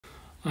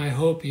I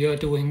hope you are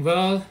doing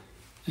well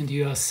and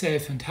you are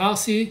safe and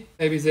healthy.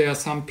 Maybe there are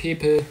some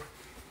people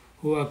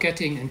who are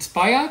getting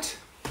inspired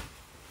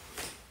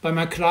by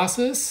my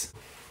classes.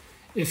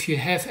 If you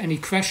have any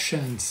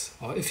questions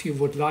or if you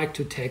would like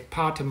to take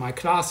part in my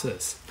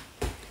classes,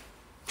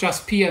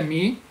 just PM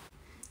me,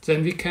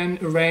 then we can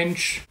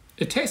arrange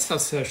a taster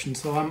session.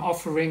 So I'm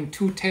offering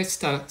 2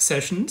 taster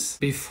sessions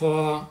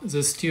before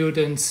the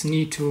students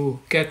need to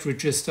get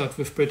registered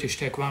with British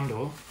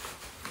Taekwondo,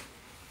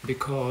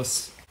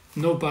 because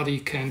nobody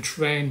can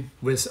train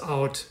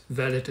without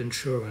valid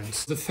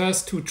insurance. The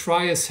first 2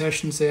 trial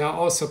sessions, they are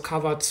also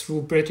covered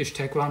through British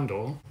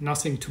Taekwondo.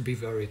 Nothing to be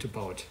worried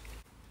about.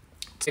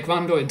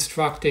 Taekwondo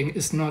instructing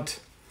is not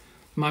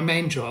my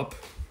main job.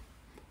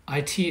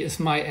 IT is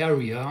my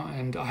area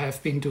and I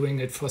have been doing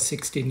it for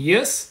 16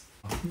 years.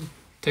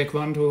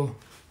 Taekwondo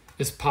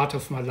is part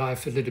of my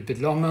life a little bit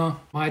longer.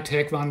 My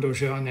Taekwondo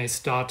journey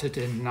started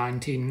in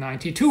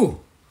 1992,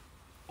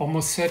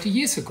 almost 30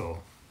 years ago.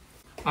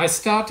 I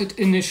started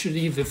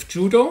initially with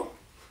judo.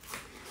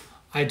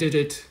 I did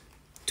it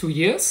 2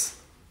 years.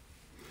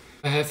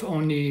 I have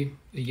only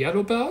a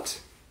yellow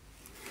belt.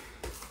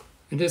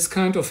 And it's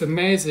kind of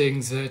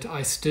amazing that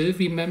I still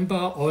remember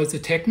all the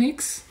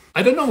techniques.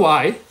 I don't know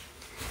why,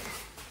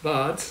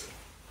 but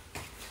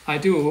I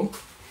do.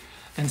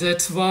 And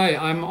that's why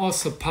I'm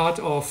also part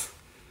of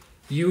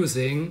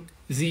using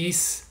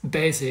these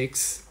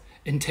basics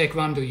in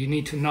Taekwondo. You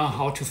need to know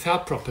how to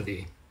fight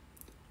properly,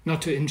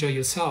 not to injure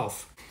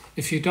yourself.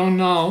 If you don't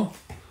know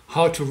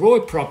how to roll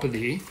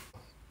properly,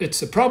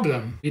 it's a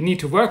problem. You need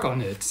to work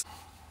on it.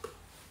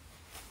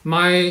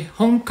 My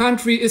home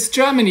country is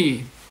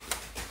Germany.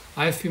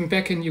 I've been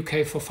back in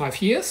UK for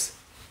 5 years.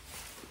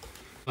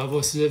 I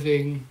was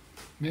living,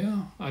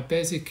 I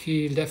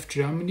basically left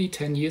Germany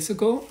 10 years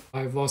ago.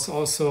 I was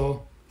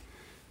also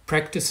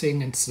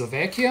practicing in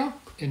Slovakia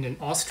and in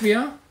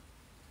Austria.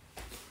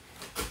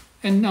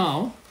 And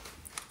now,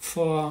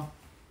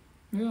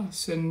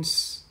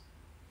 since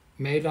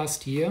May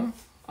last year,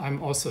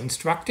 I'm also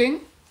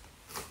instructing.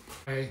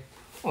 I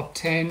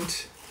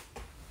obtained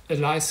a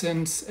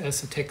license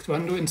as a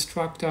Taekwondo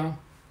instructor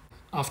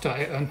after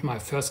I earned my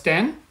first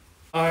Dan.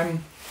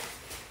 I'm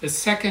a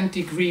 2nd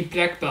degree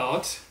black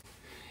belt,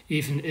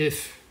 even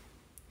if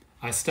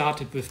I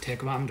started with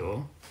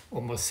Taekwondo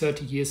almost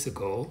 30 years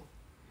ago.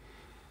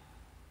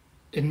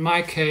 In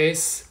my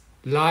case,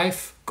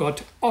 life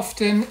got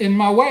often in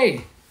my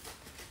way.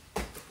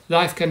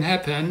 Life can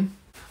happen.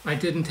 I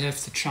didn't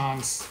have the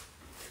chance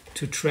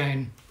to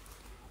train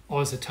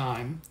all the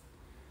time.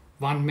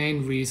 One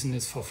main reason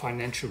is for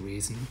financial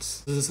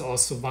reasons. This is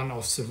also one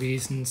of the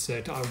reasons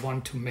that I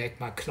want to make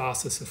my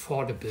classes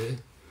affordable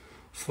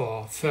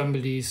for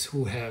families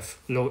who have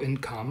low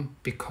income,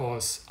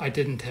 because I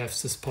didn't have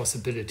this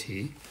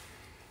possibility.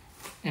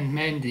 And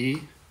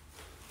mainly,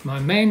 my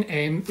main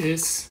aim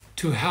is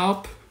to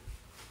help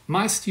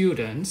my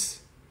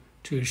students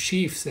to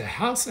achieve their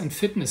health and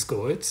fitness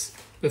goals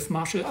with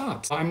martial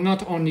arts. I'm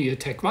not only a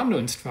Taekwondo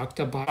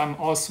instructor, but I'm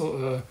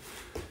also a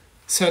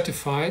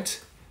certified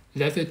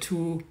Level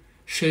 2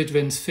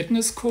 children's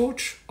fitness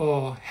coach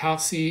or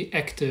healthy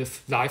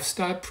active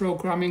lifestyle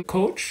programming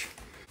coach.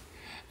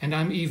 And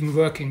I'm even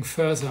working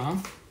further,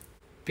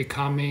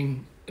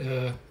 becoming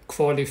a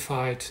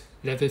qualified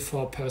Level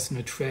 4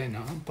 personal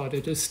trainer. But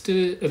it is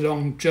still a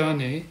long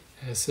journey,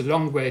 there's a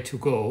long way to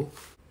go.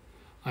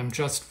 I'm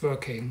just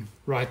working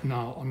right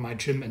now on my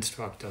gym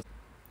instructor.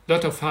 A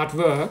lot of hard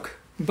work,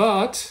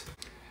 but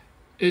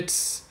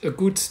it's a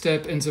good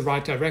step in the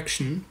right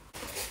direction.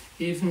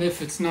 Even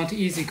if it's not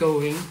easy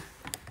going,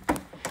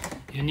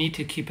 you need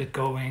to keep it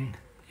going.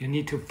 You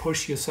need to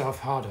push yourself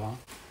harder.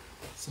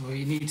 So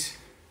you need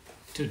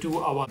to do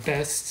our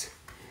best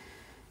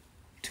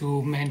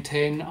to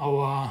maintain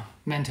our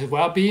mental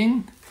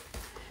well-being.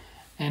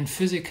 And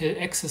physical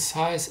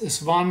exercise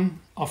is one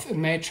of a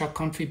major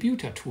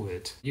contributor to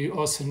it. You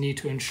also need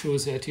to ensure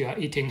that you are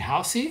eating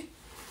healthy,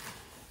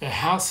 a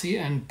healthy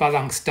and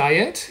balanced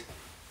diet.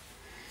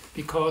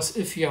 Because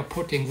if you are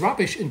putting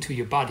rubbish into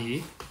your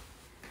body,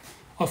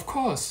 of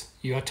course,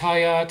 you are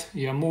tired,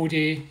 you are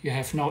moody, you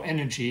have no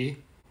energy.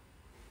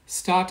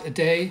 Start a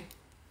day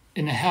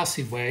in a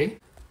healthy way.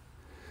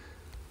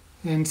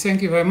 Then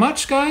thank you very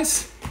much,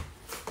 guys,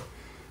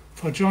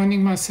 for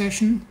joining my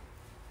session.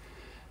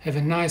 Have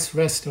a nice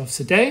rest of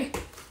the day.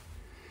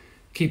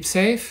 Keep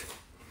safe,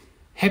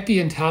 happy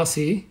and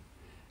healthy,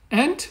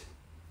 and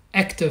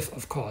active,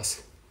 of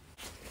course.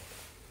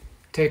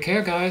 Take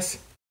care, guys.